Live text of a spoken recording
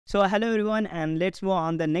So hello everyone, and let's move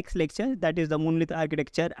on the next lecture, that is the monolith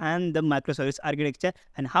architecture and the microservice architecture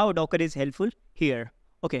and how Docker is helpful here.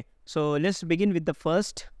 Okay, so let's begin with the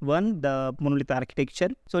first one, the monolith architecture.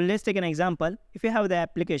 So let's take an example. If you have the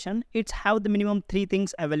application, it's have the minimum 3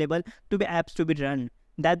 things available to be apps to be run.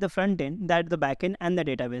 That the front end, that the back end, and the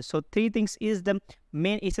database. So 3 things is the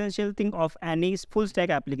main essential thing of any full stack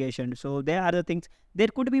application. So there are the things, there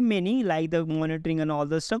could be many like the monitoring and all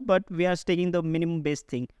the stuff, but we are taking the minimum base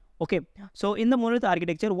thing. Okay, so in the monolith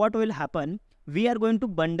architecture, what will happen? We are going to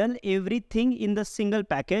bundle everything in the single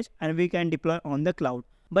package and we can deploy on the cloud.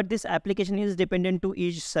 But this application is dependent to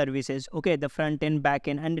each services. Okay, the front end, back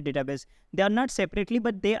end, and the database. They are not separately,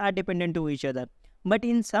 but they are dependent to each other. But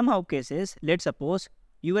in somehow cases, let's suppose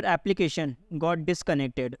your application got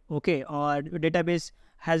disconnected, okay, or database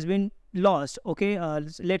has been lost, okay,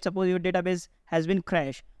 let's suppose your database has been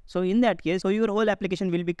crashed. So in that case, so your whole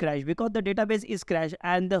application will be crashed because the database is crashed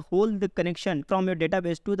and the connection from your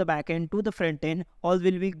database to the backend to the front end all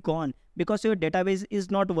will be gone because your database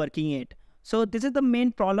is not working yet. So this is the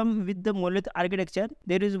main problem with the monolith architecture.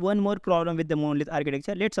 There is one more problem with the monolith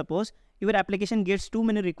architecture. Let's suppose your application gets too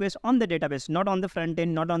many requests on the database, not on the front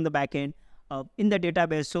end, not on the back end, in the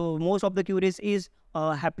database. So most of the queries is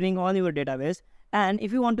happening on your database. And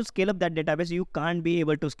if you want to scale up that database, you can't be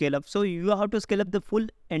able to scale up. So you have to scale up the full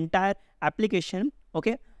entire application.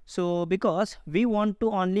 Okay. So because we want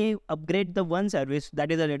to only upgrade the one service,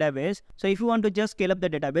 that is the database. So if you want to just scale up the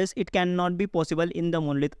database, it cannot be possible in the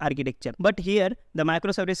monolith architecture. But here the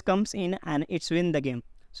microservice comes in and it's win the game.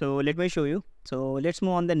 So let me show you. So let's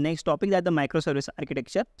move on the next topic, that the microservice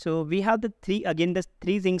architecture. So we have the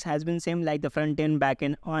three things has been same like the front end, back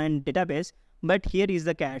end, and database. But here is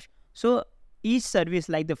the cache. So each service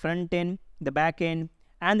like the front end, the back end,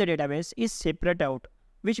 and the database is separate out,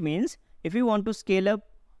 which means if you want to scale up,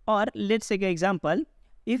 or let's take an example,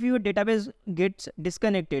 if your database gets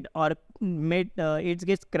disconnected or it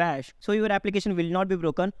gets crashed, so your application will not be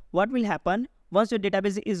broken. What will happen? Once your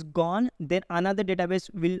database is gone, then another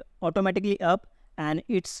database will automatically up and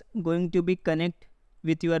it's going to be connect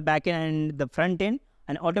with your backend and the front end,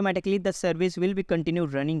 and automatically the service will be continue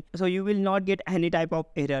running. So you will not get any type of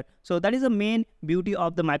error. So that is the main beauty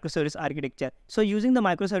of the microservice architecture. So using the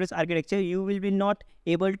microservice architecture, you will be not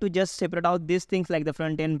able to just separate out these things like the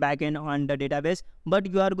front end, back end, on the database, but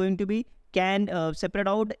you are going to be separate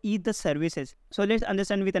out each the services. So let's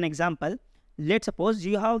understand with an example. Let's suppose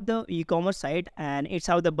you have the e-commerce site and it's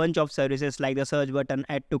have the bunch of services like the search button,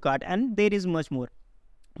 add to cart, and there is much more.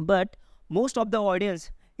 But most of the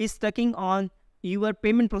audience is stucking on your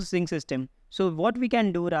payment processing system. So what we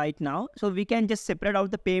can do right now, so we can just separate out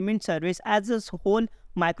the payment service as a whole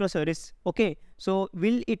microservice. Okay, so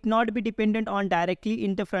will it not be dependent on directly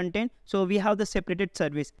in the front end? So we have the separated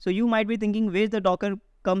service. So you might be thinking where the Docker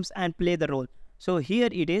comes and play the role. So here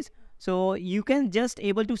it is. So you can just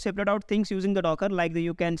able to separate out things using the Docker, like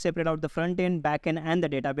you can separate out the front end, back end, and the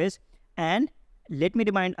database. And let me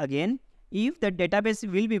remind again, if the database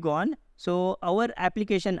will be gone, so our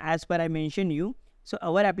application, as per I mentioned you, so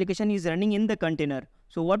our application is running in the container.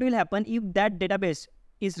 So what will happen if that database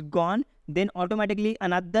is gone, then automatically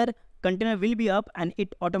another container will be up and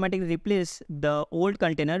it automatically replace the old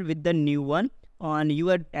container with the new one, and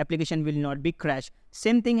your application will not be crashed.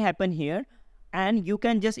 Same thing happen here. And you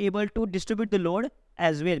can just able to distribute the load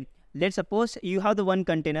as well. Let's suppose you have the one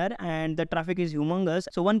container and the traffic is humongous.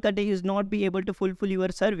 So one container is not be able to fulfill your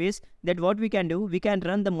service. That what we can do, we can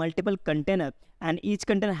run the multiple container and each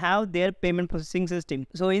container have their payment processing system.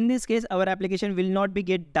 So in this case, our application will not be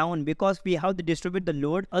get down because we have to distribute the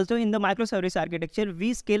load. Also in the microservice architecture,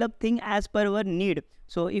 we scale up thing as per our need.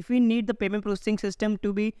 So if we need the payment processing system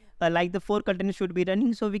to be like the 4 containers should be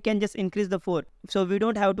running, so we can just increase the 4. So we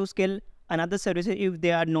don't have to scale another services if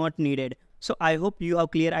they are not needed. So I hope you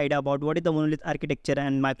have clear idea about what is the monolith architecture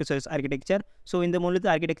and microservice architecture. So in the monolith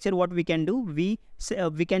architecture, what we can do, we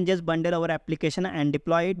can just bundle our application and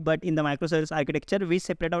deploy it. But in the microservice architecture, we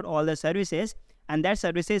separate out all the services, and that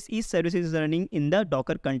each service is running in the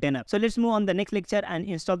Docker container. So let's move on the next lecture and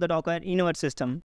install the Docker in our system.